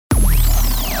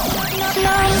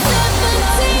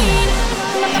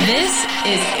This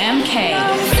is MK.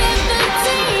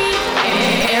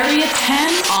 Area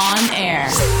 10 on air.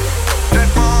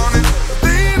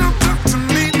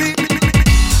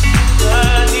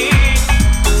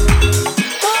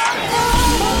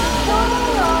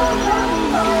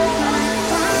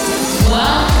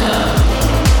 Welcome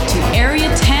to Area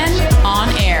 10 on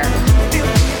air.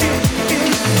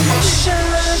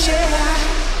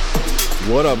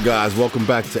 What up, guys? Welcome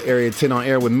back to Area 10 on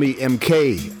air with me,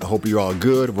 MK. I hope you're all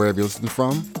good wherever you're listening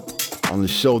from. On the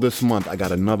show this month, I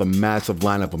got another massive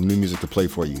lineup of new music to play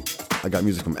for you. I got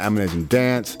music from AMINE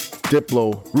Dance,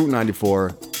 Diplo, Route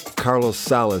 94, Carlos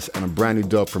Salas, and a brand new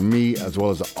dub from me, as well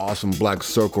as an awesome Black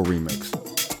Circle remix.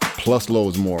 Plus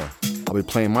loads more. I'll be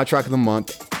playing my track of the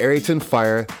month, AREA10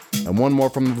 Fire, and one more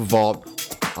from the vault.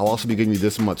 I'll also be giving you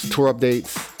this month's tour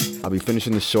updates. I'll be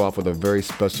finishing the show off with a very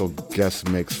special guest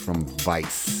mix from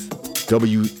Weiss,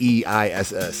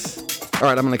 Weiss. All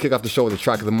right, I'm going to kick off the show with a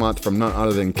track of the month from none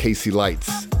other than Casey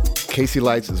Lights. Casey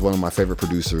Lights is one of my favorite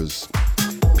producers.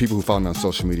 People who follow me on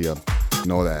social media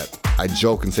know that. I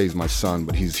joke and say he's my son,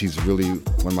 but he's really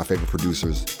one of my favorite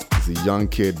producers. He's a young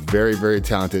kid, very, very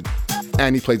talented,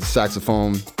 and he plays the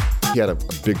saxophone. He had a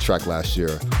big track last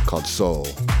year called Soul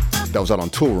that was out on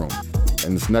Tool Room.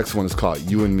 And this next one is called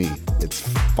You and Me. It's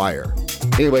fire.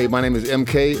 Anyway, my name is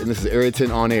MK, and this is Area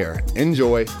 10 on air.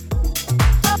 Enjoy.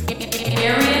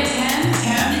 Area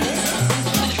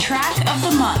 10, track of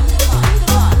the month.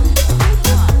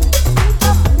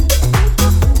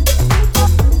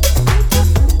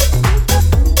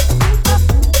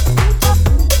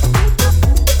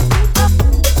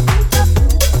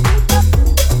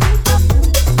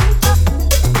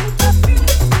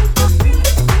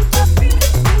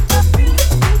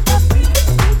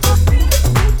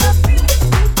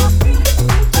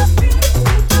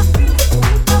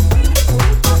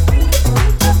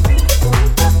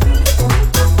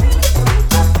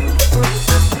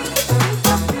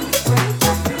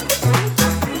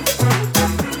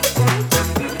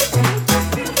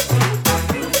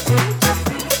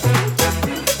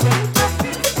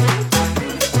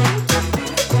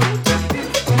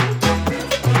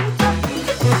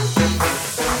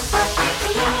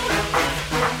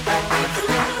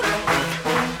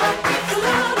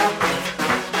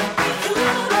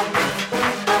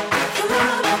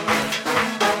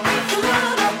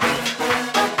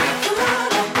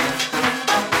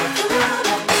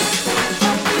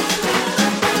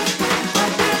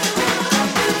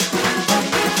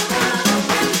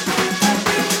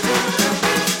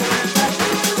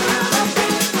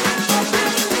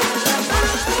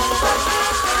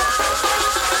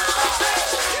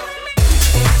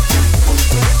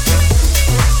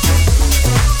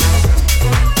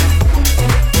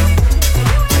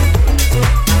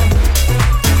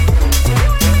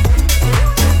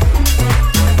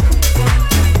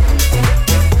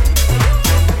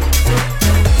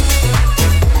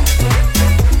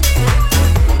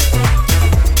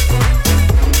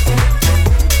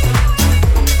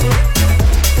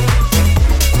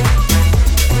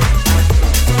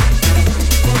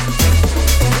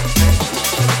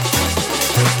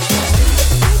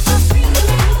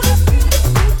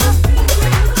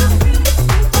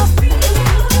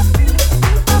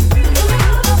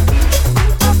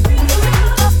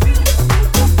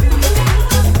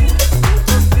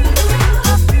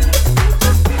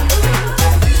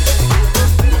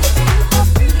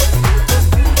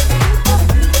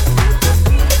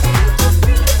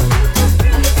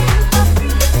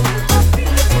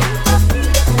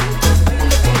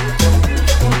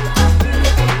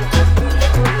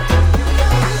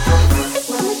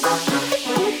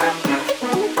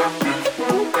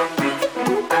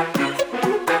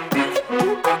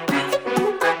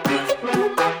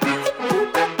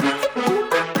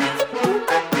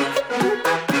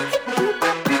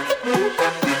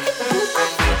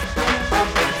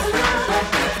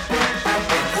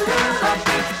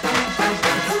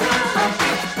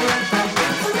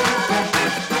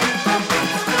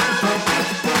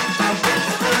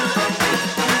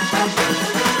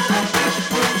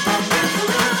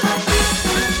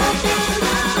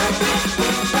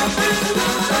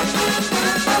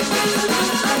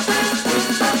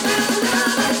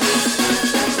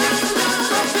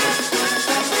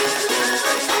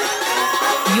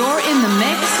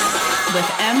 with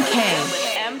MK.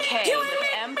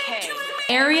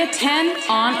 Area 10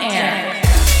 on air.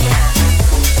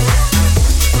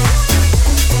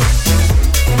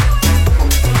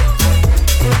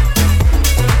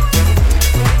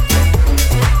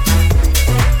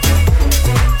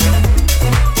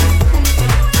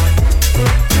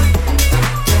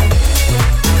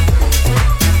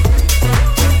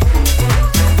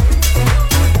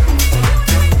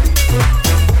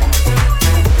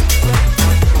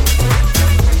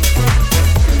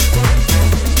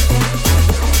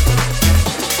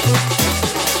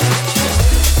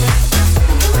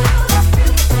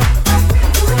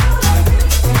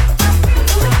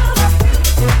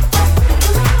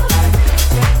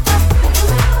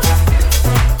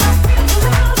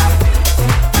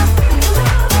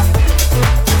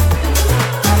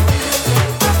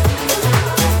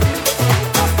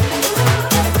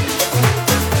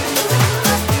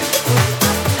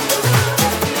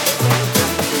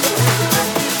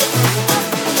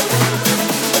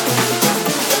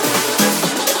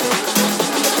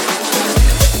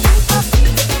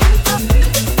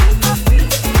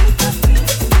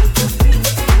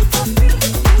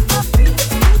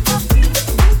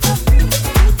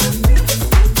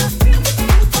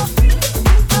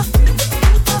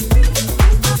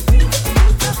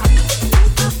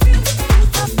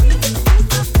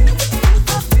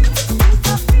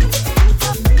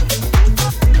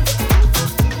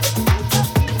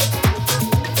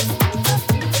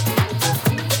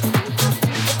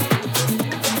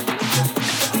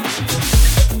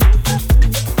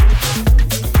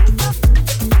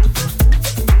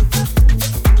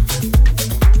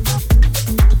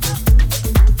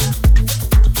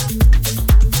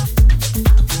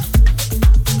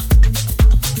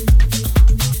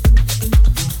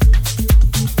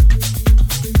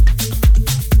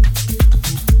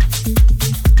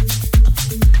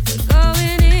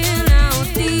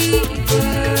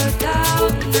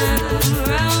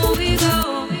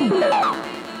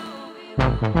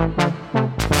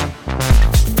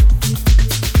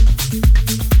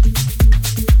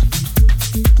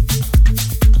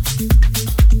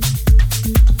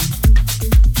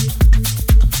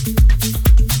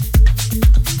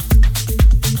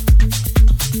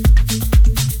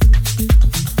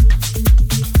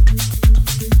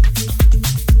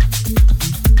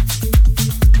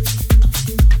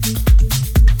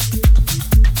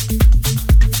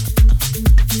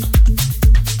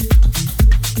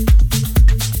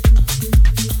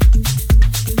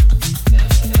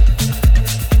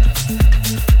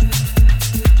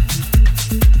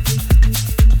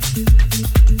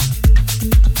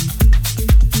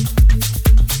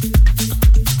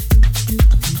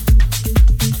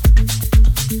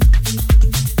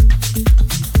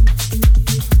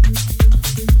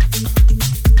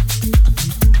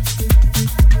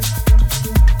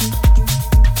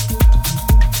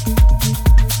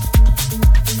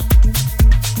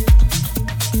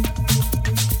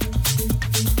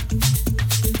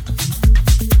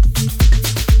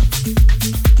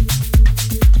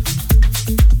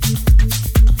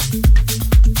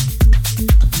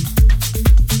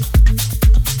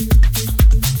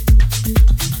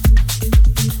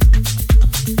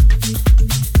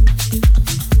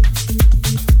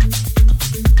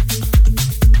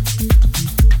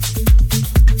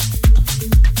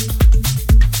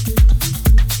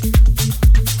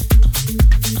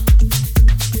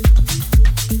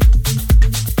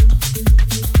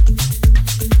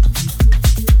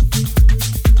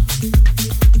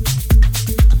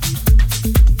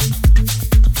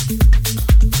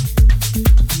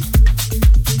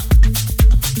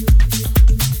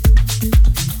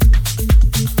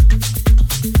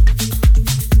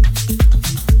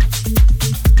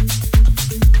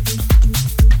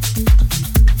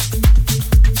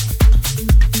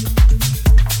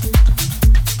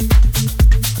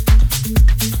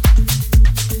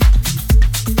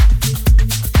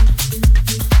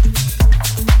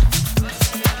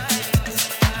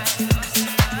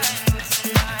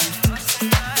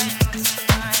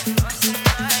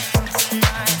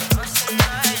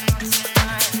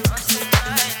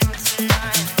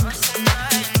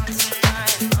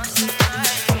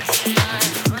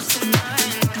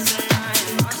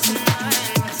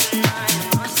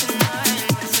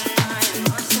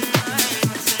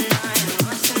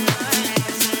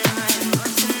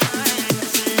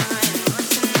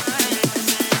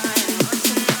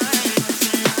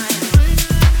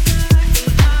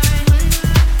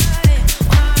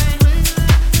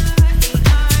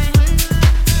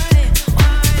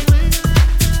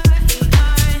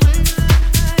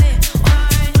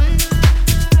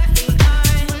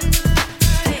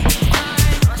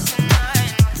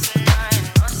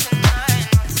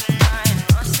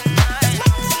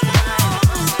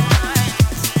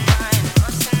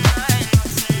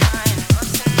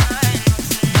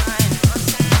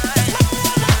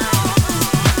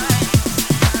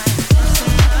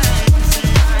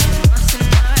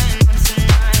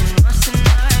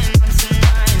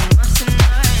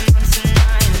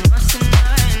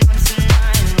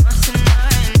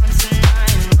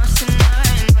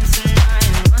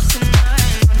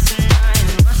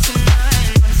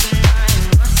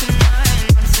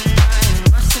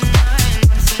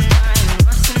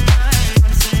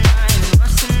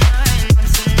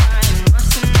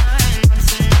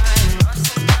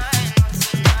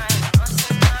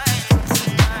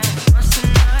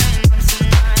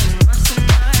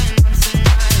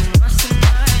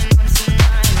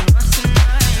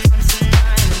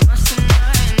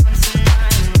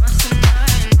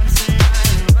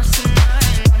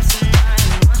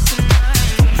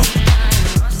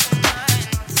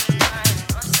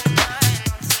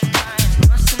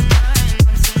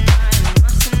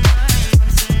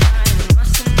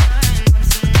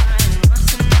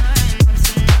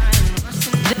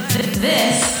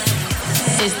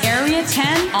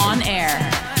 AREA10 On Air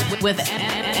with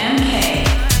MK.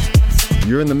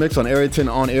 You're in the mix on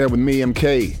AREA10 On Air with me,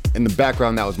 MK. In the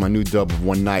background, that was my new dub of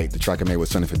One Night, the track I made with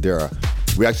Sonny Fodera.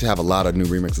 We actually have a lot of new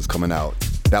remixes coming out.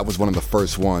 That was one of the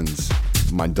first ones,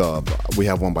 my dub. We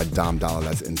have one by Dom Dollar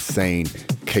that's insane.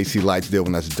 Casey Lights did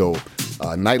one that's dope.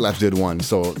 NIGHTLAPSE did one.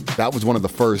 So that was one of the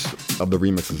first of the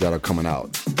remixes that are coming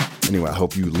out. Anyway, I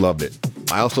hope you loved it.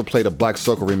 I also played a Black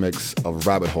Circle remix of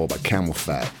Rabbit Hole by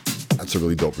CAMELPHAT. That's a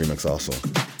really dope remix also.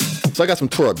 So I got some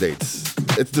tour updates.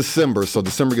 It's December, so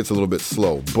December gets a little bit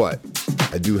slow, but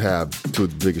I do have two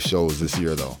of the biggest shows this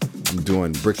year though. I'm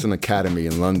doing Brixton Academy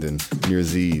in London, New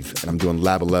Year's Eve, and I'm doing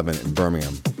Lab 11 in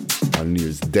Birmingham on New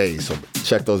Year's Day, so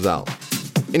check those out.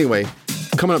 Anyway,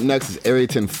 coming up next is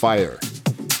AREA10 Fire.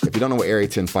 If you don't know what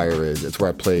AREA10 Fire is, it's where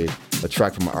I play a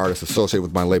track from an artist associated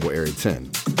with my label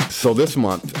AREA10. So this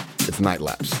month, it's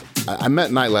NIGHTLAPSE. I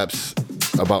met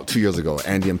NIGHTLAPSE about 2 years ago,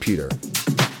 Andy and Peter.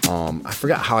 I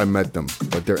forgot how I met them,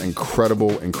 but they're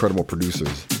incredible, incredible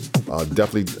producers.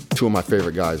 Definitely two of my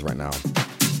favorite guys right now,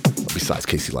 besides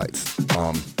Casey Lights.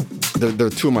 They're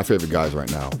two of my favorite guys right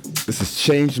now. This is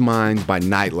Changed Minds by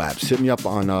NIGHTLAPSE. Hit me up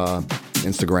on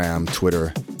Instagram,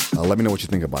 Twitter. Let me know what you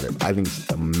think about it. I think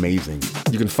it's amazing.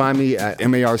 You can find me at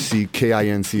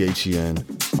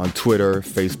MARCKINCHEN on Twitter,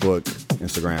 Facebook,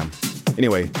 Instagram.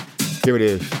 Anyway, here it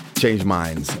is. Changed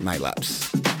Minds,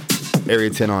 NIGHTLAPSE.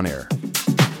 AREA10 on air.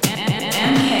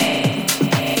 MK.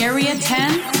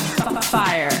 AREA10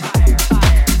 Fire.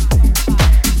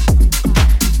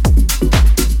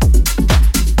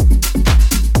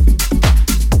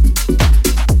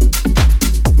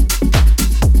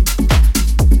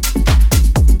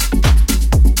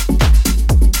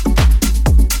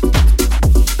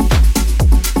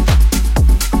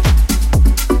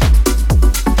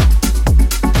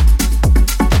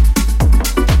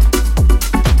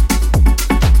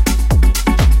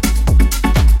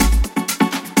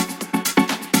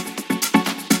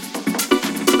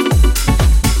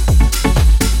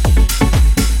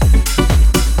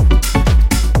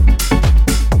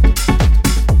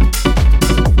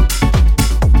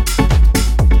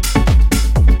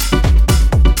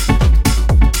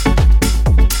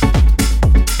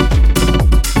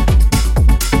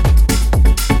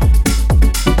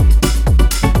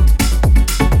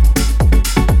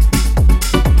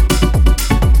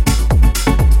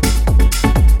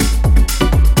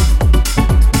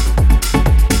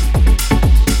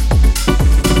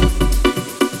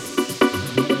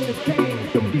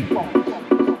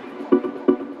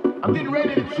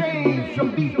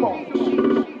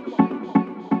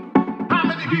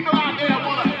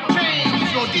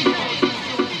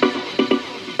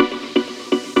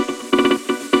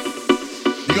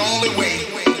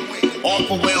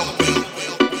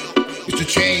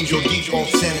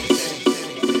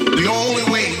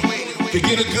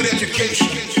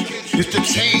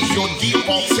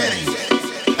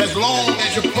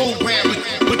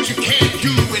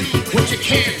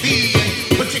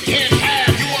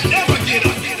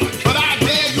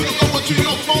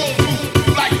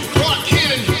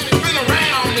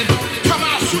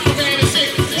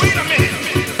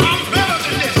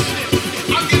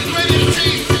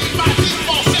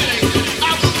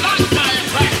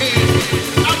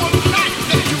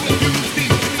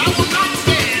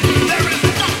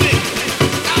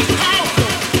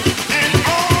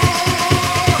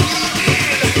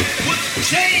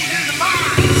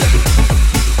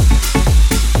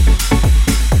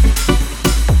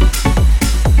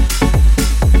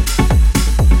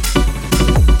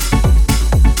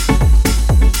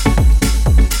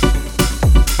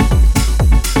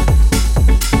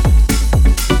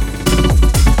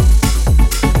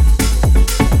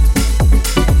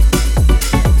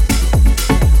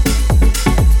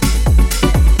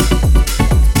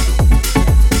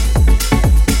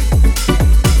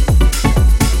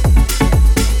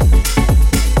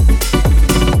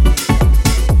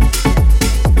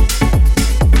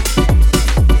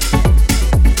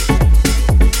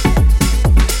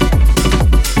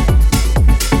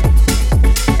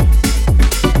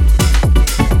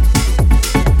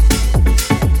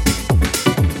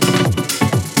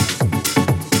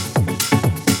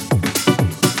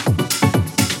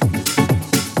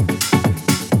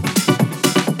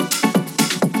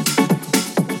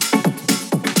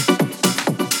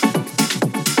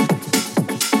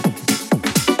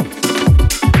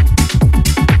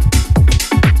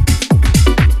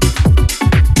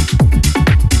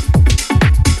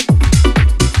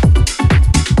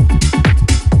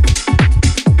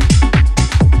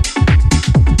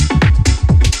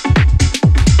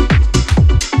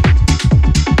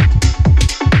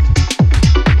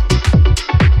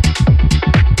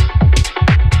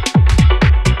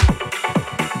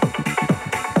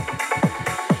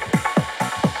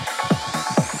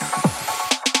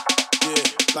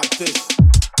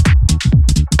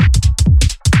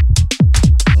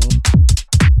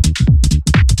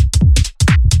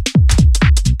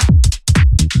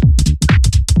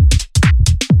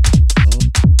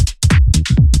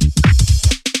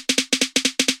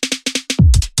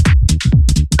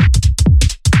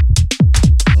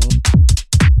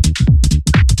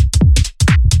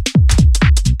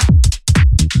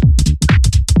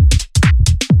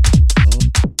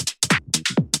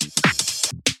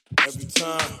 Every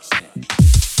time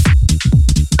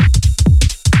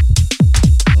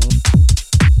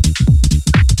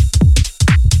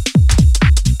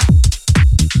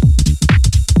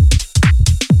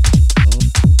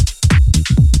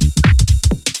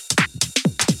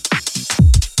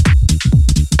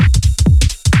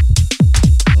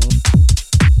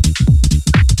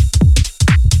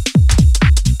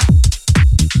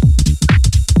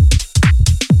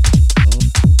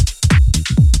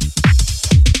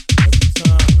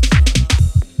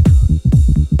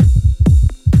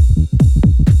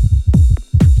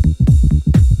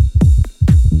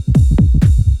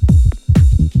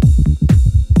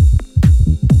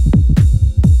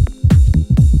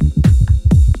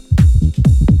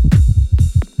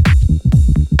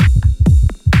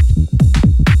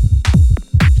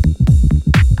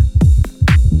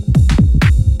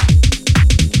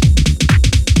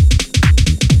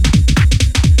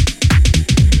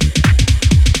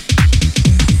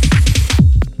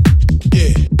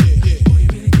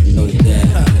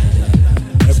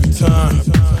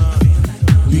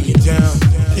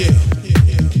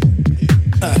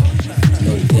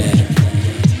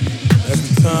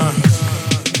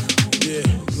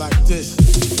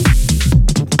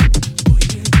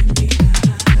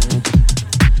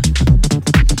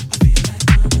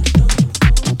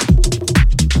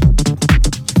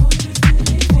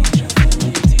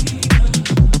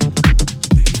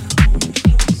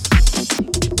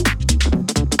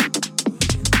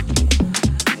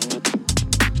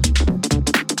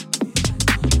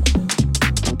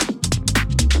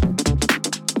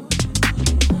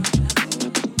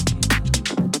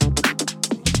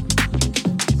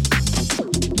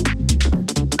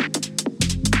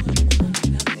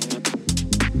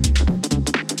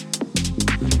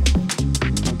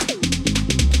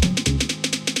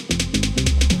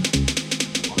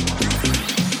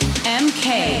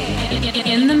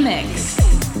in the mix.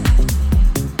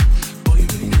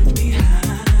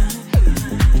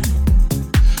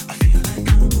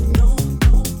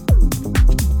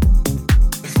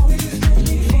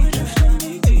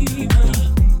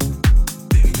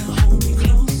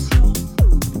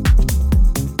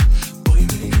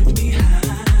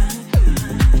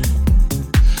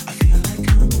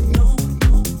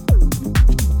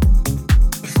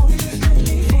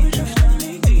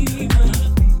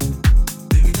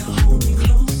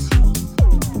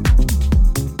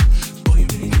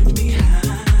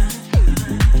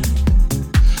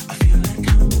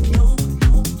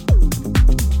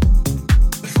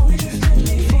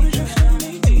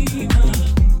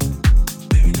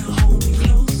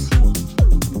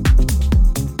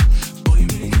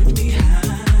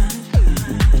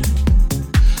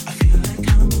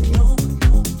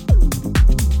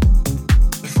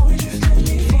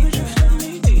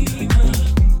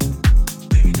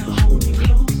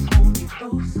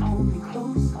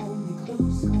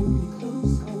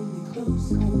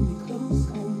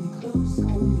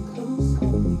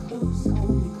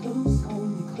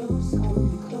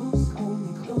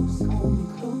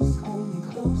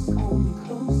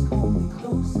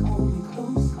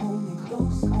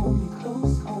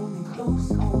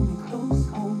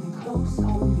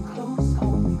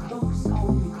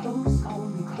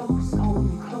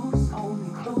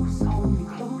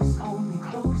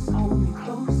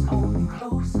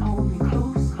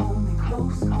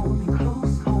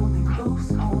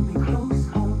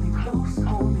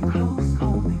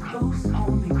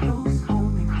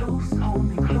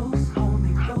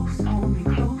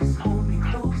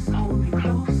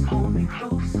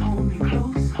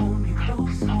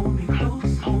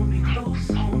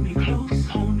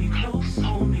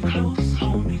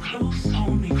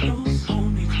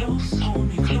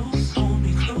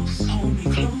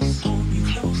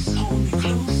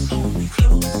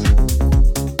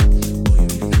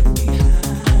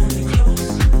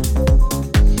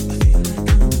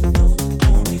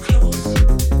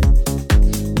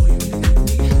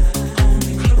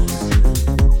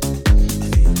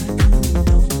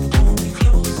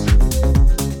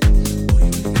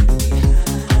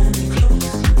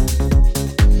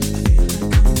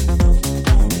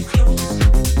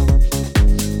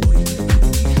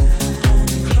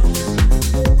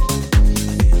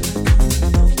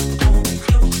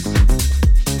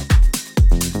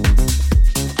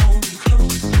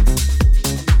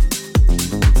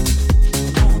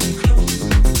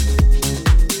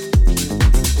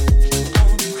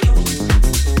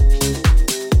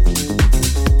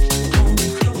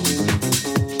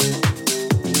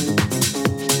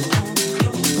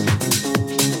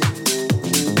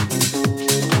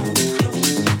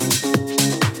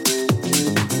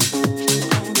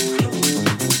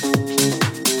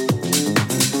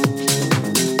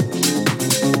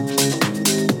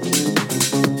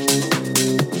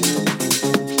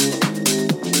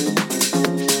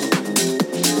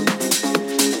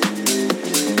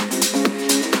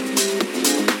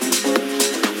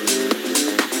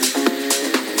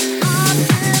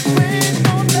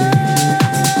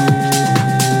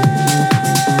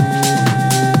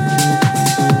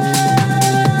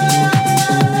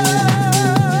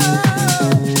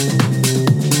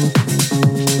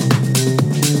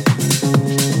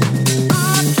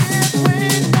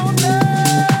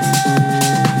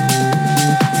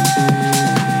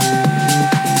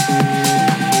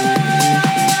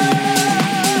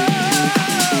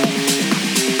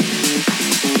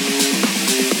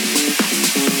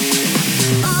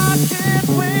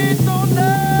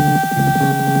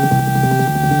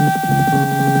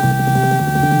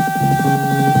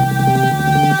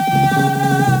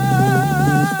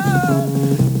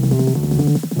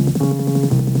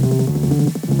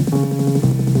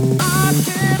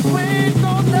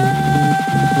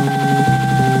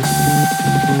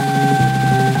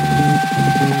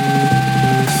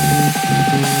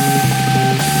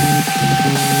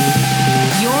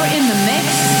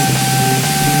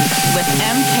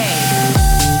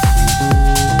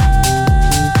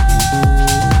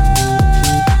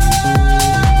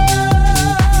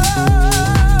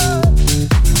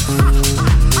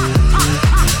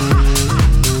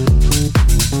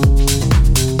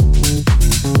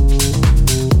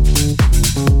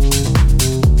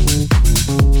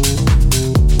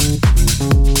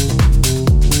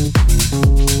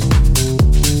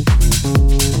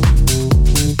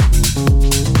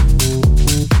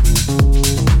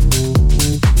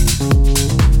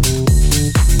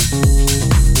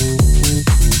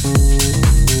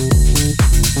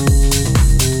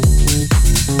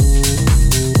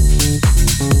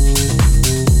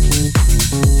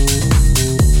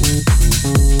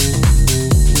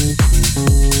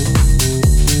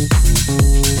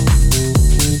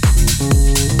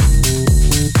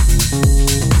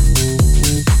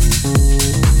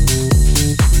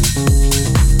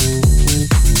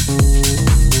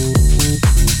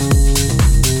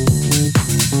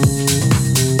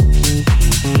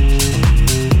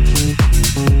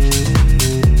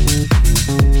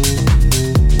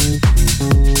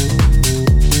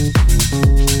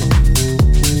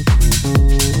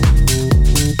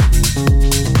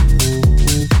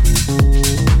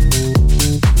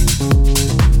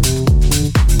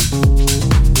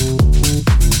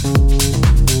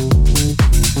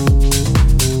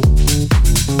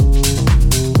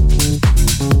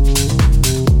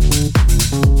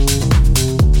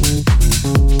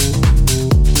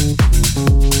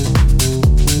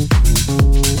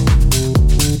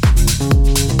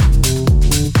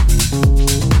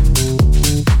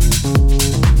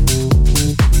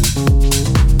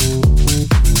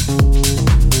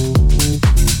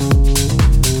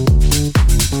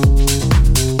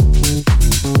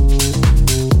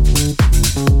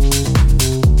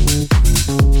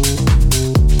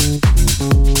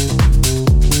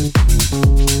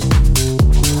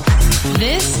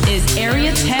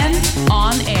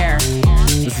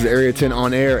 AREA10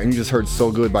 On Air, and you just heard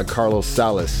So Good by Carlos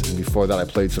Salas. And before that, I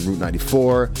played some Route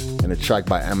 94 and a track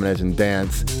by AMINE and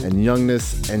Dance and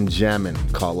YUNGNESS and JAMINN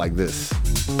called Like This.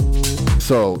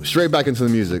 So, straight back into the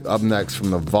music. Up next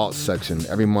from the Vault section.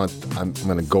 Every month, I'm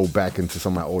going to go back into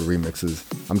some of my old remixes.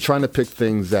 I'm trying to pick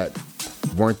things that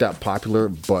weren't that popular,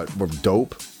 but were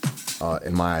dope,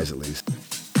 in my eyes at least.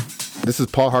 This is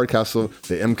Paul Hardcastle,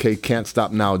 the MK Can't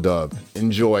Stop Now dub.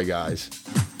 Enjoy, guys.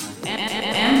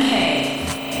 MK,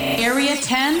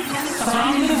 AREA10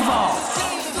 from the Vault.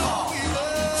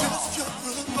 Just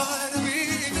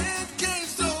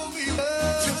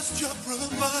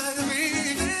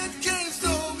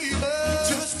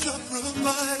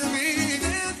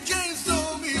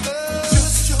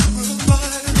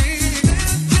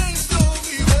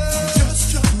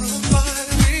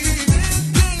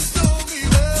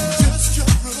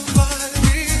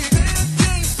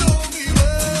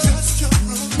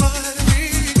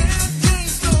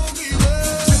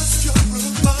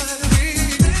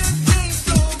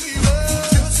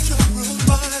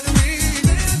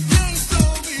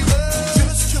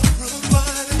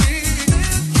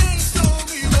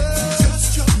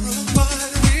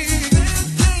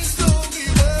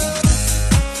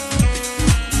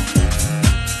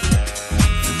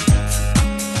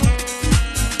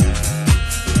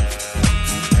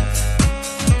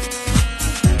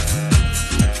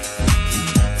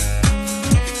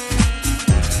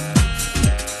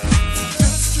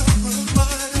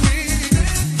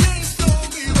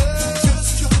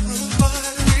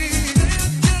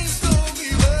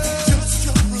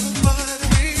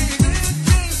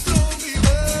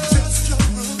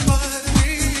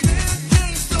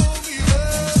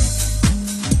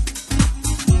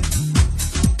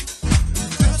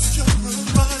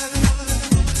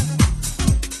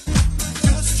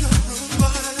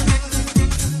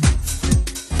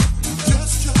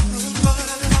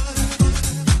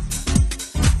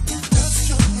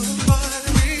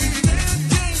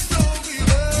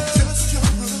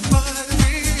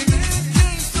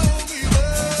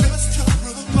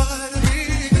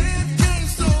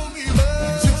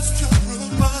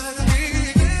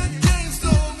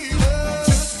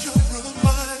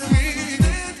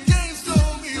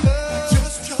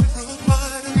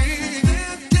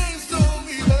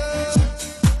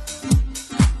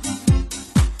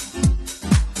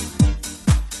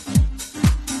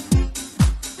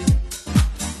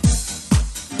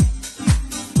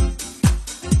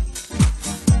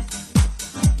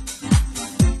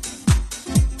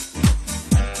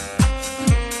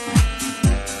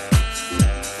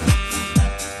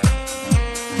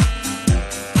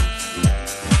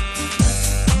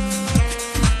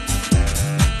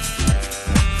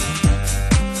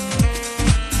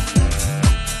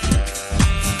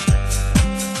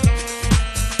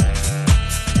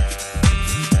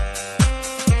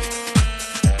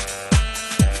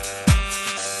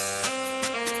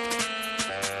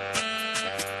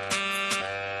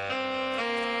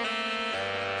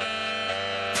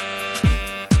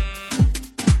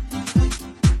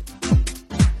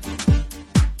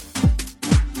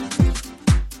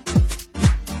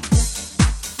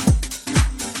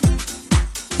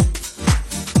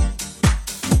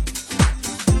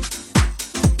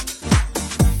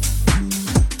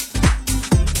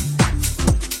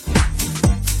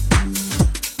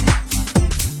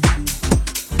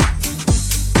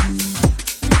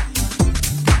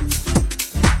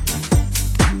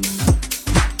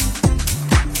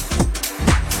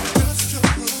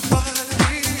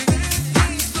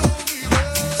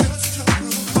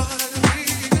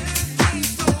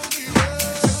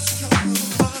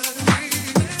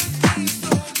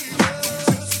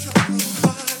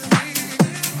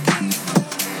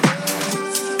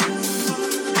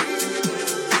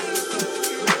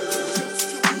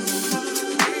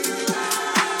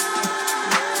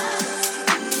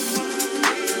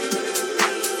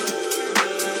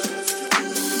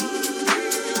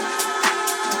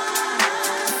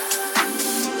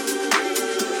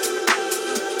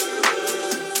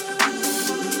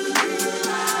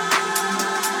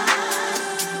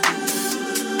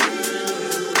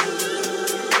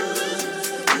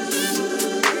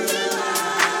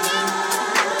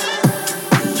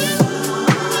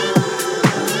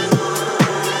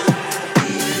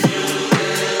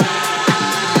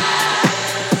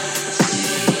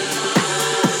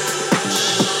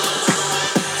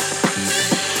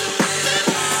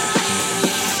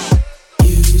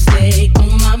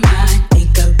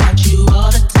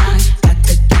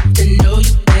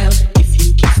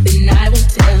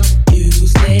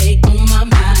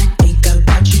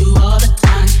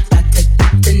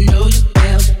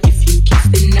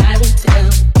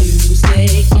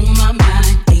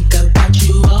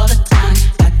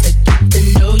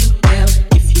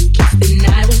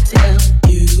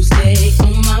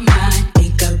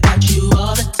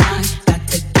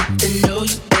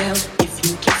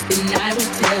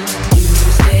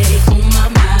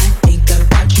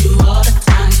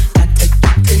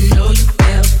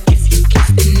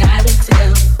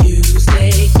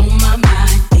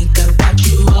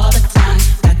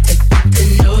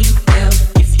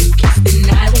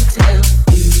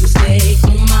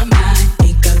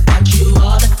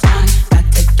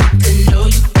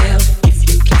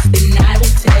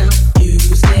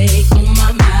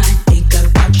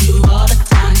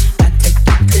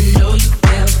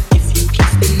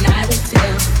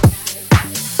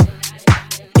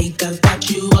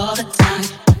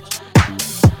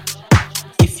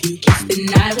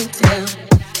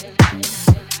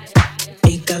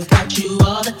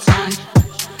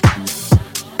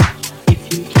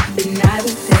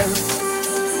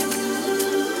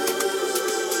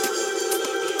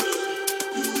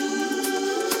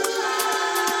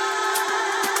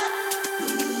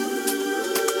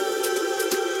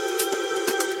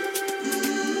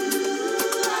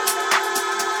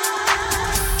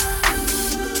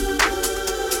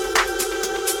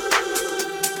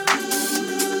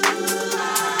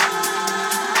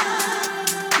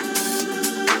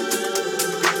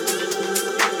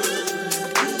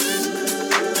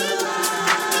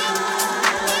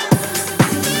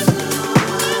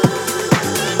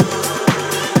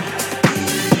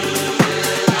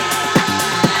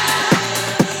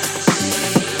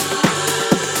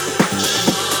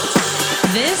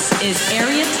is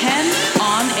AREA10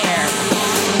 On Air.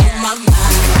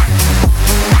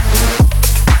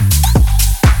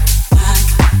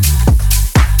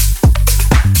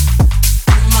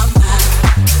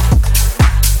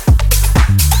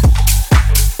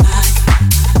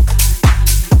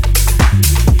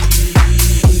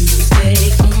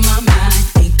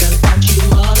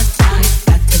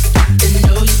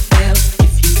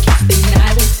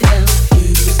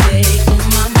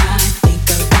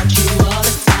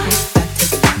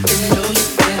 No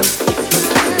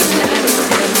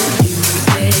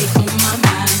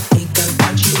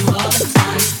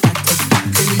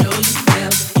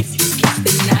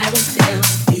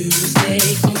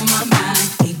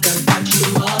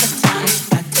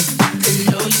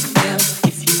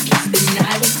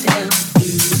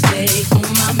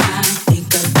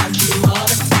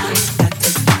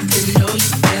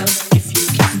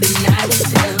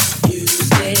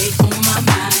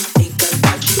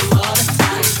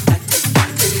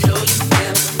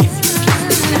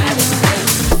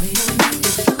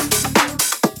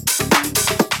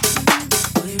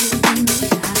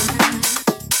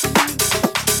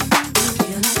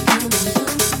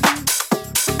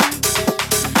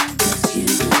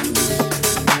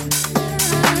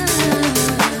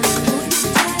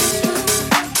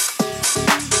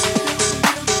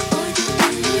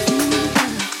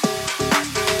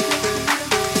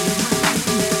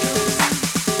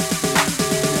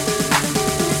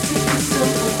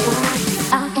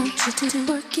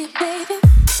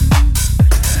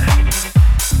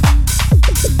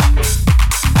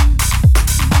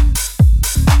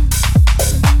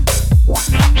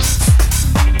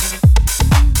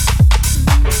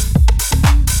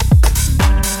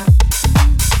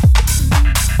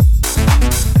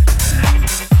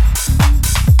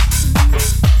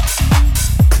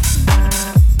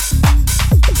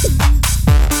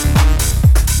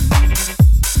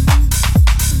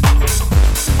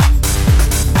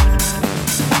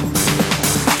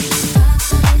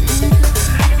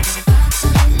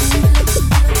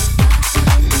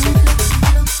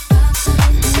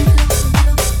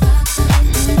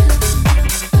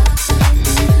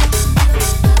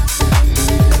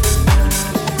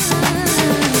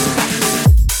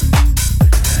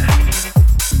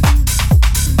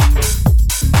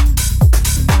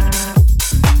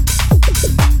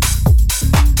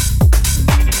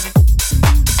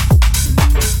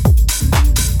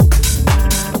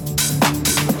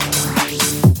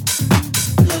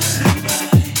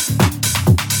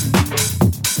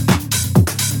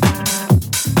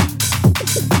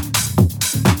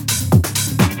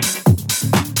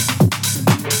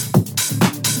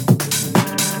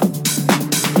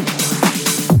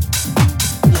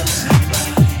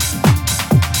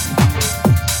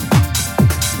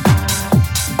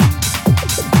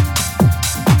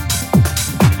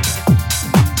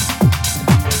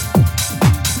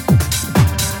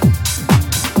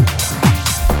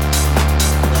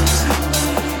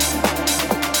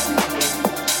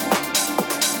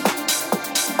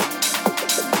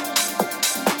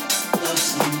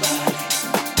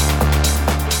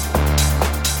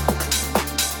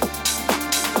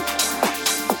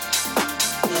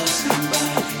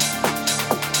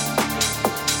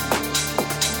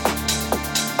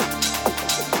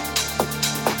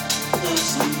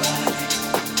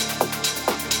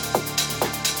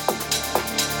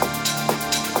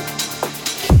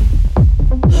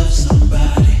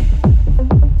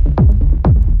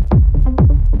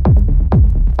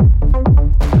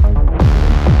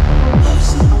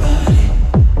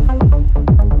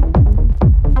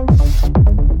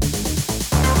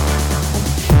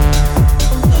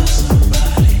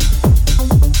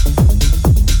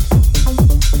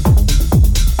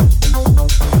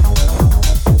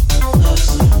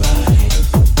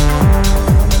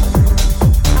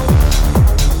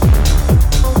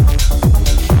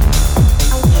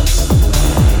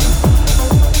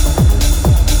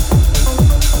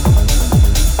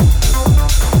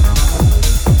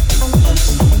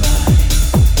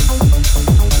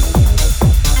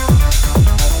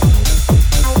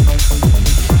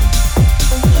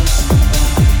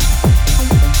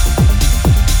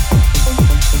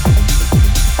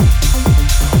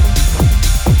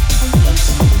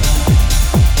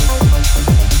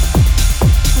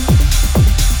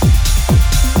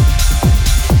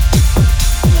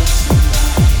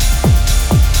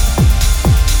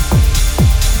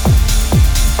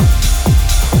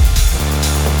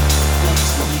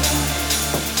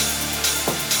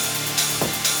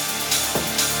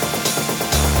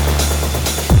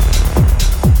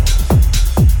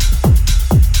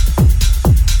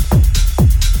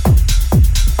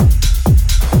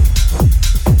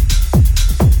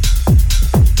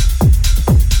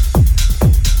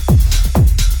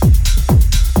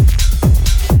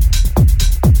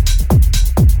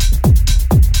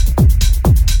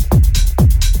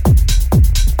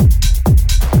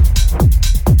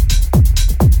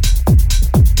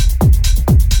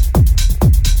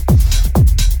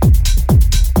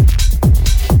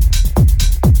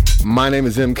My name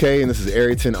is MK, and this is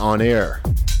AREA10 On Air.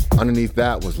 Underneath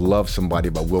that was Love Somebody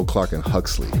by Will Clark and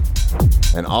Huxley.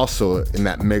 And also in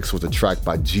that mix was a track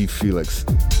by G FELIX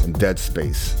and Dead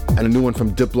Space, and a new one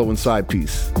from DIPLO and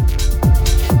Sidepiece.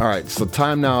 All right, so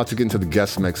time now to get into the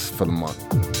guest mix for the month.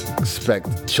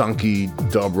 Expect chunky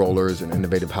dub rollers and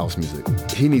innovative house music.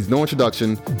 He needs no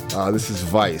introduction. This is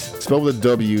Weiss. Spelled with a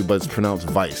W, but it's pronounced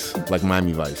Vice, like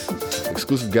Miami Vice.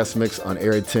 Exclusive guest mix on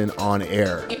AREA10 On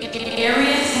Air.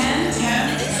 AREA10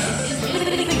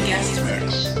 the guest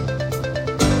mix.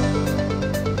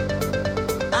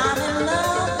 I'm in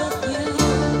love with you.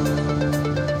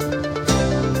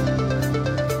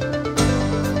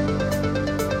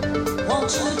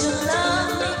 Want you to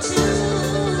love me too.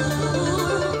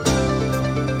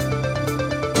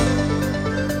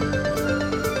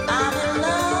 I'm in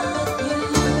love with you.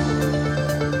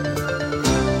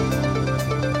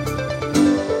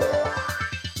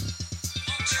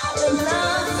 Want you to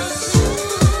love me too.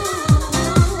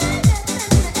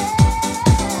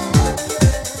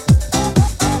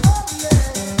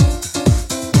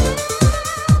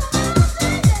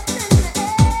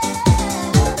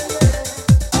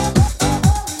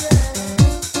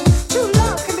 True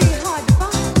love can be hard to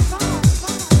find.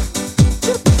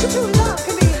 True love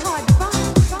can be hard to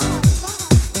find.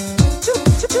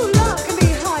 True love can be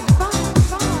hard to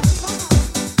find.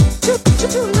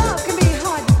 True love can be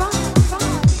hard to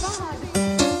find.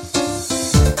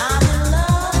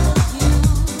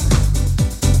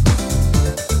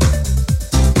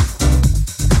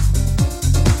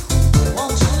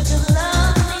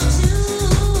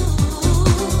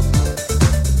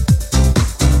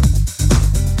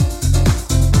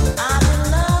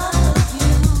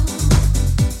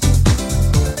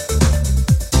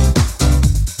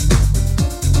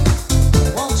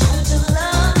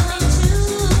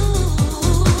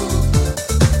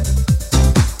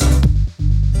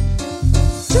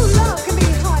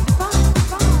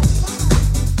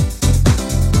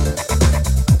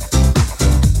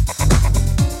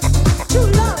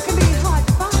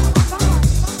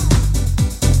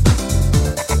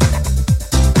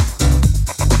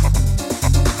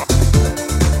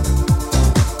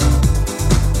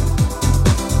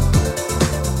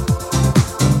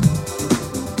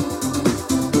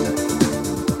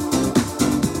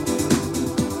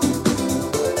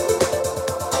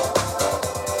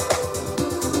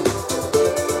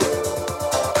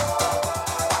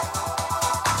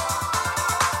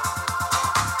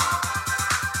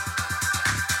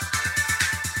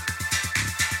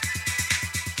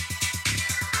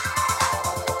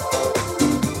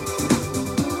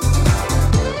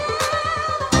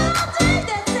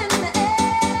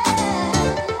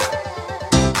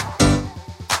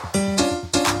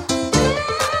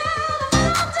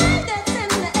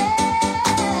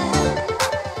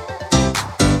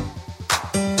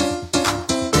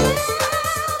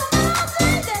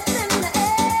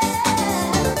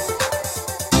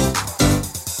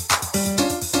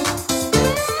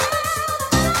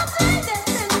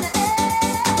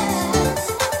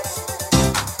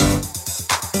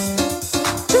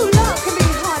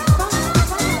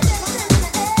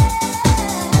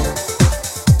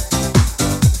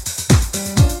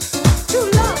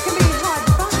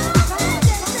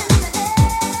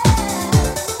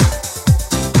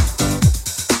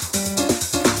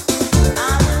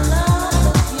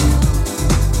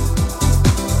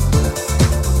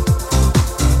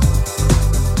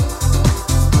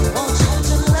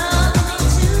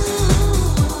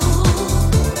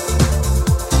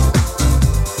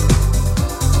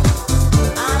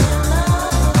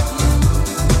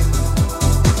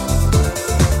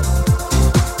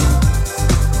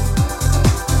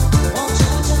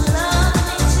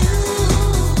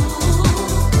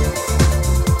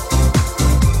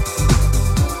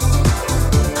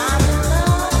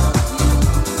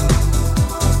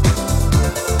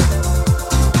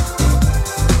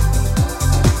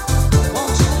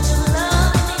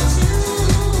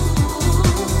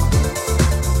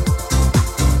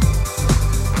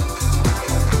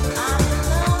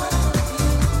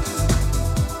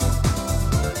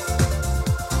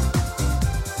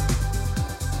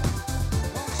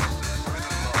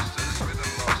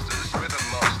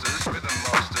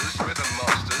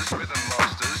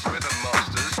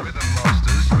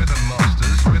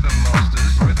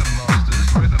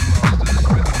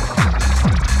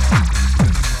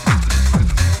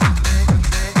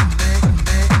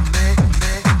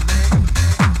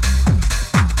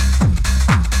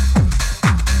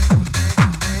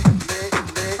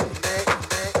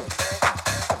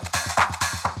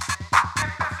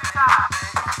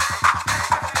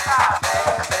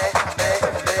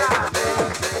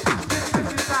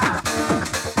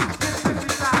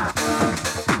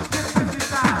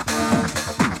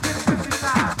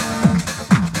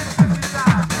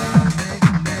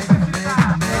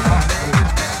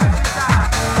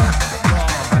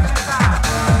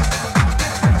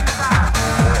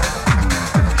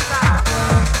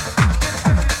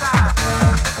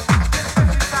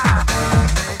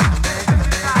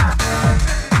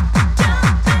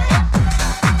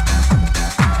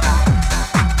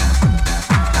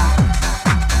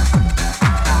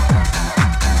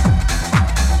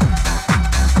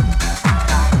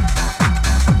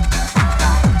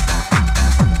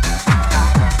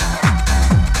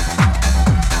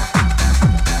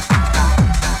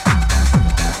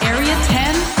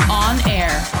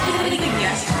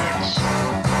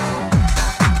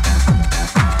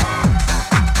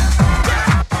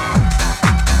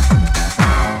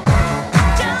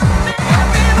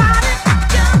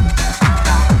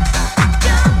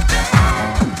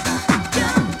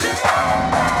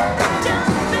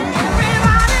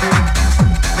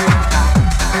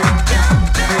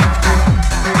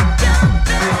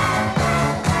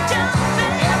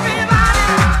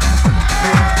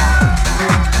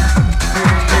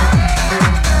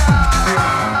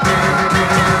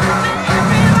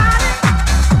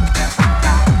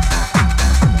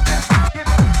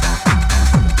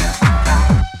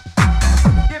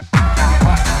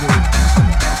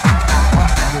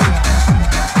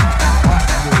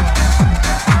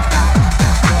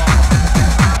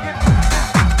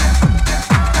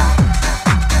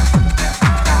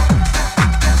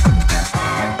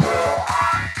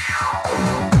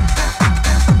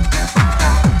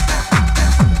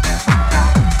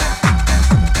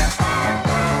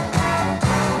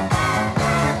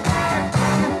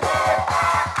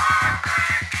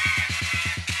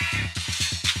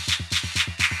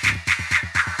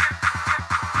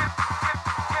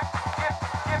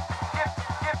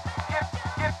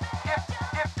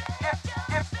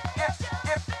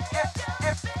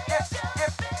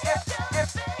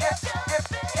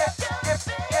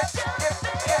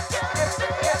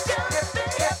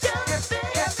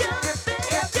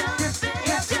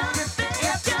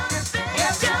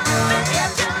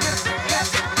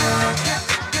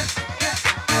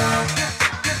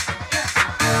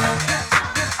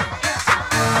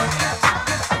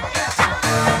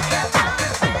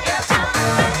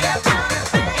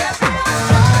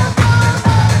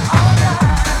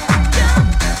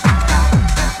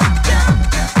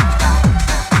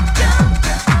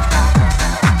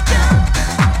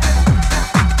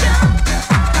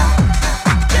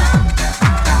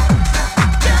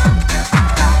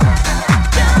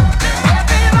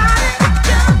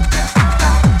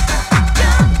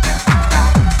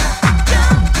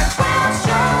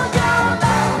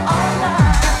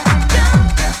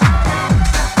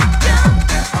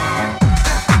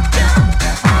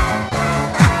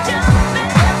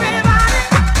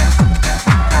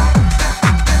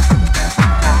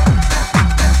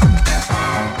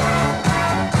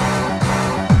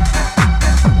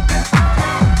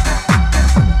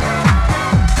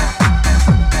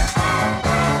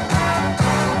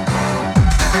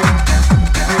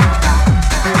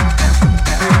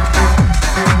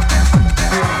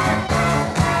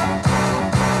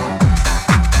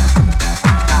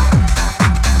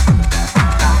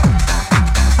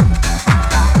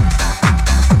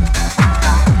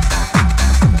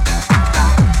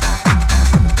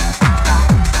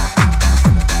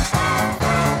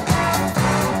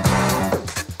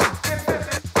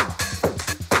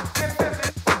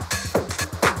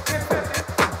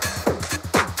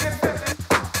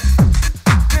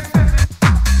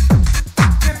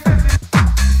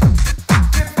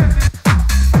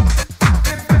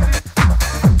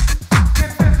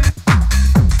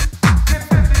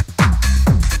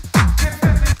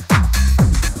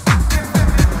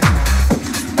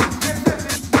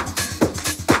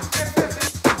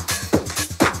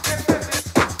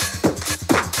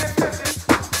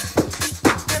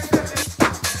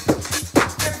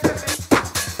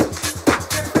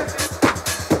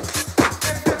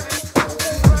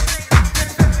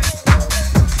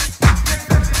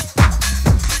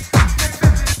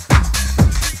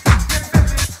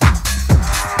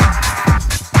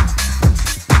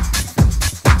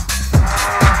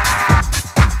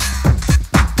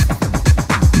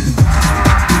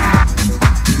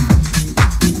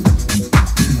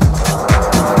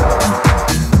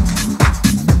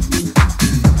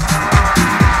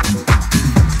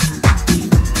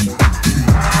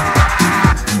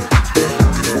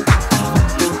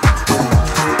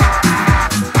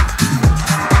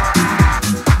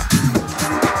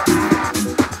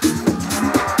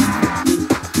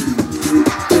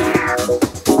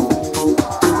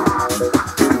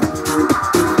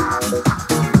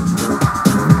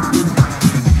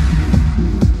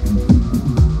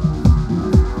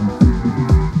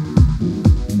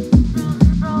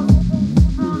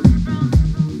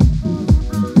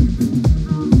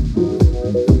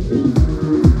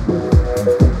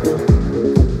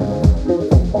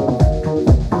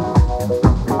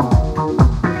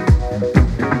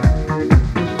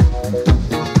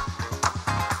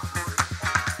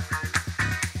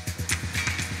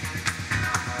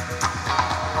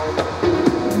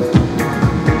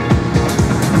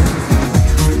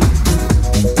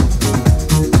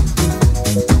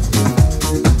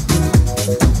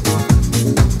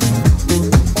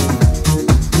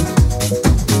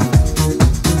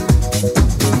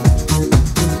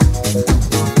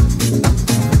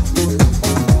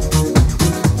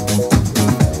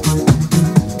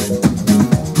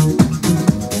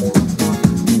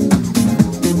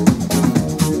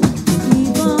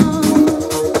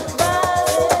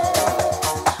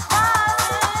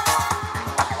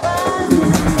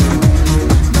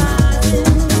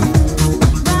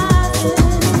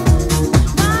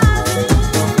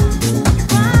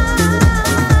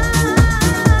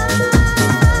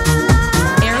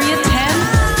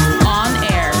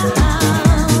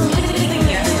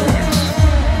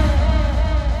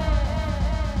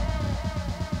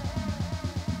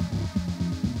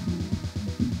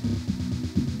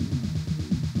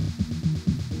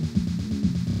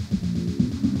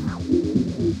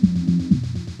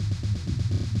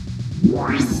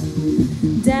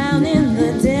 Down in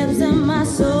the depths of my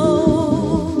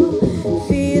soul,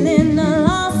 feeling the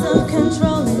loss of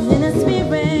control in a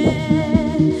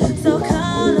spirit so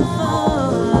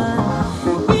colorful.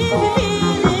 If you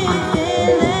feel it,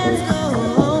 then let's go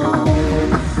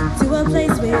to a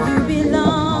place where you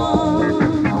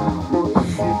belong.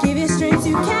 Give you strength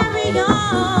to carry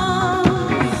on.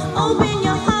 Open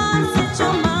your heart, set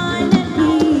your mind at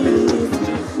ease.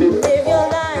 Live your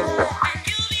life and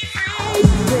you'll be free.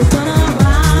 We're gonna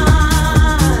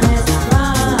rise.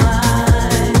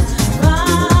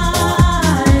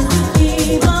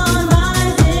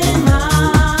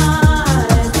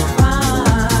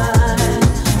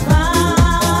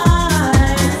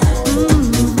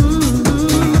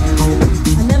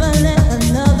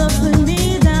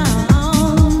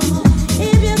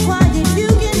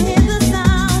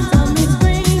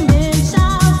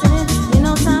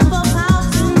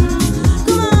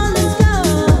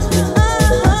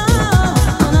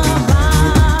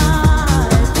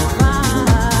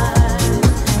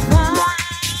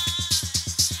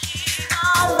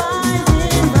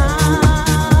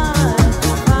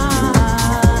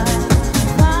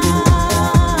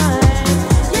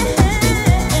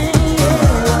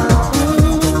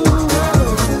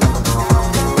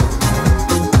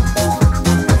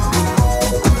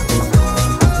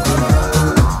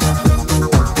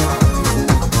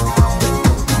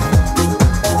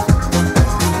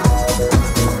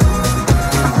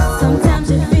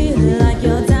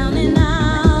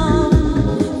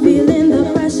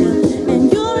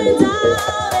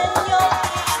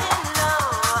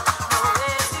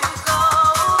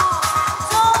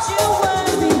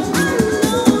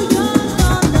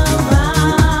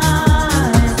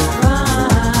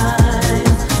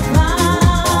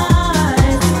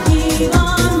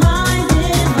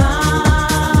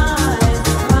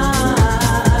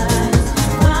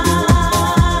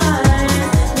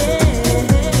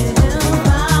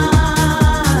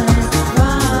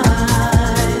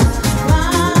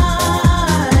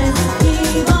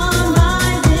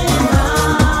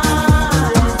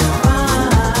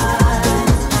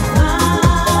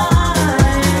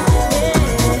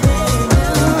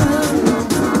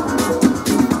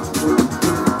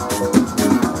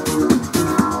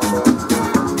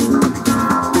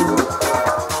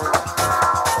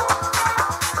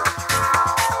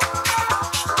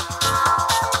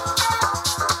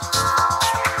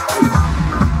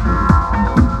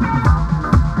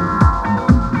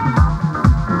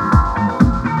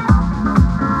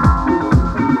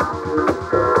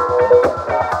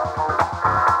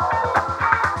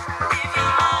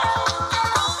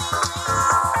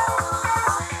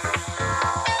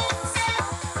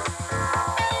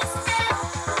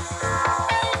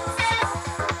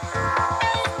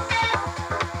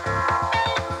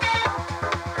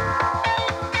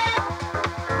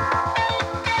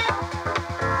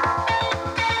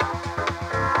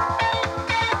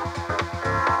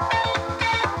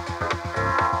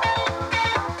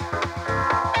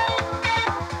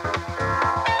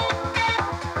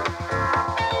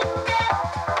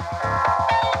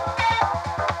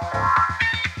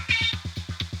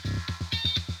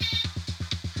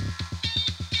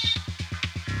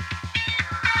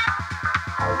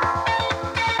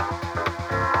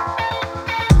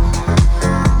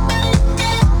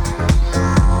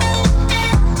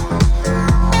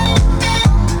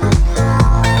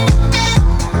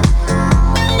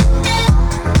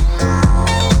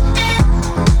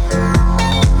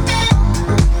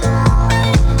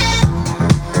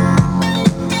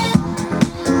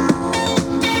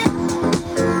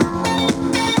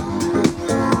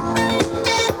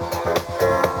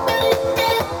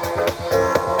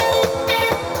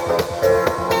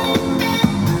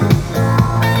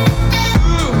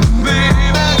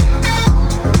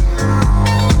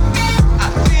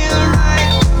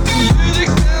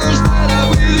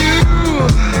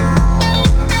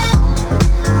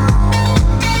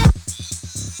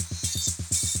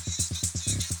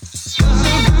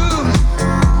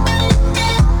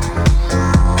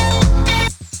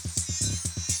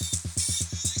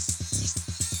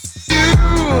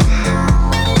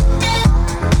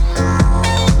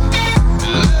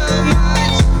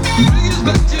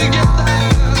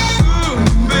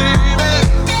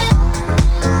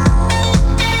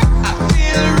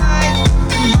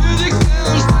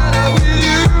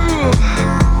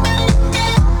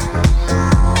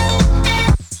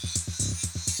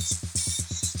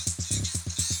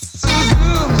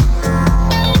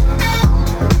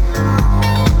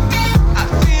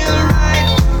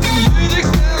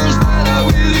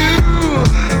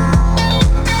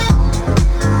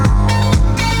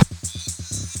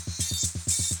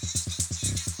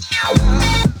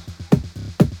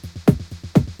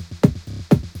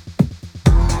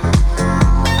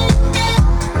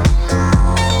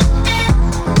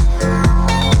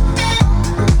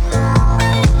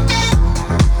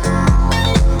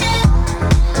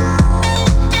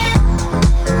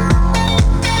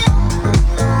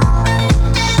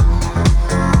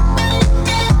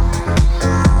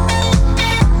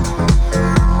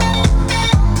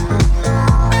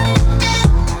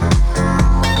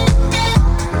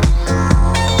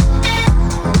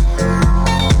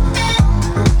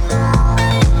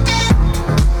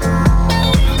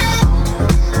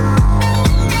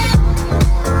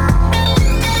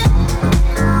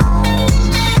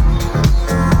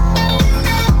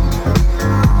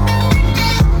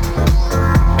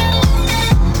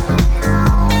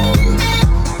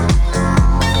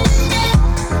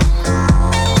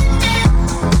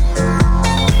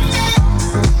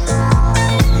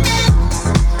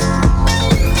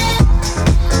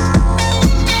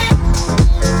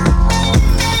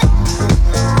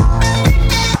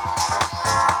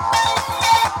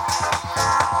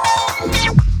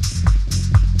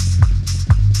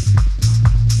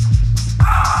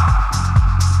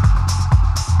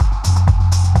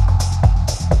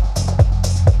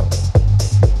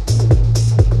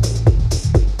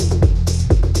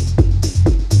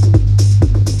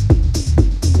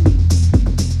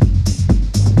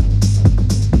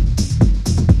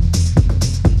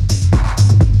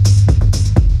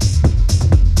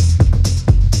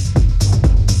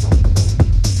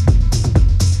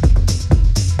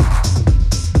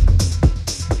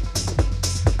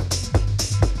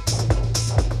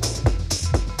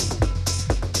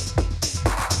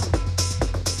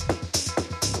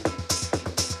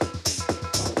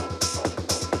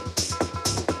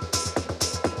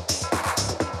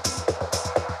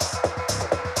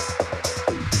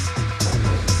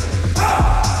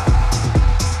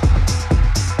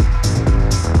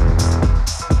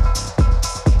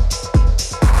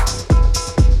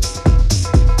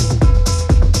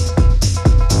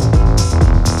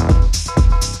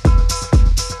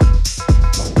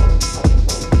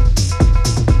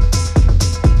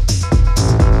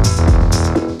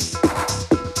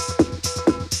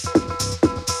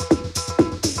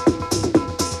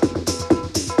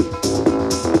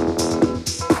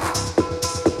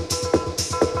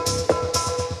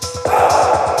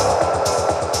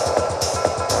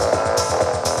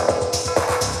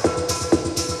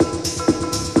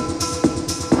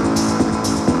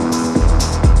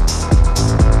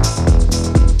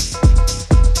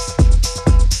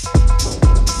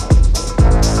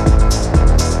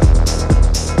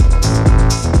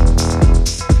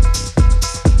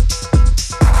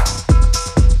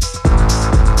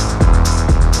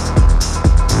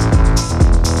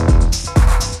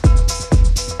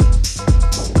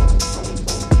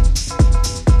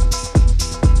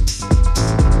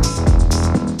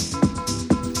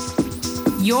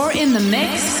 You're in the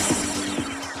mix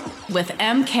with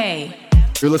MK.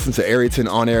 You're listening to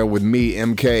AREA10 On Air with me,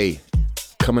 MK.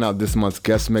 Coming out this month's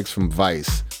guest mix from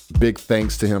Weiss. Big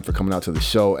thanks to him for coming out to the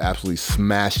show. Absolutely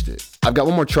smashed it. I've got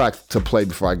one more track to play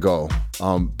before I go.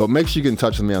 But make sure you get in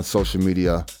touch with me on social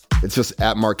media. It's just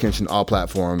at Mark Kinch on all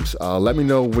platforms. Let me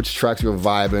know which tracks you're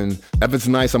vibing. If it's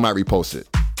nice, I might repost it.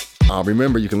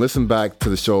 Remember, you can listen back to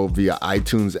the show via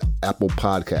iTunes, Apple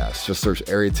Podcasts. Just search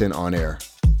AREA10 On Air.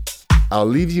 I'll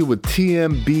leave you with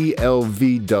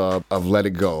TMBLV DUB of Let It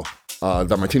Go.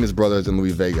 The Martinez Brothers and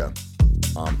LOUIE VEGA.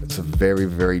 It's a very,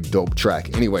 very dope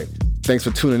track. Anyway, thanks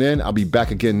for tuning in. I'll be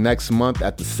back again next month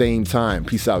at the same time.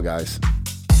 Peace out, guys.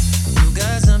 You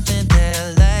got something that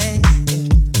I like.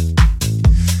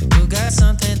 You got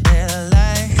something that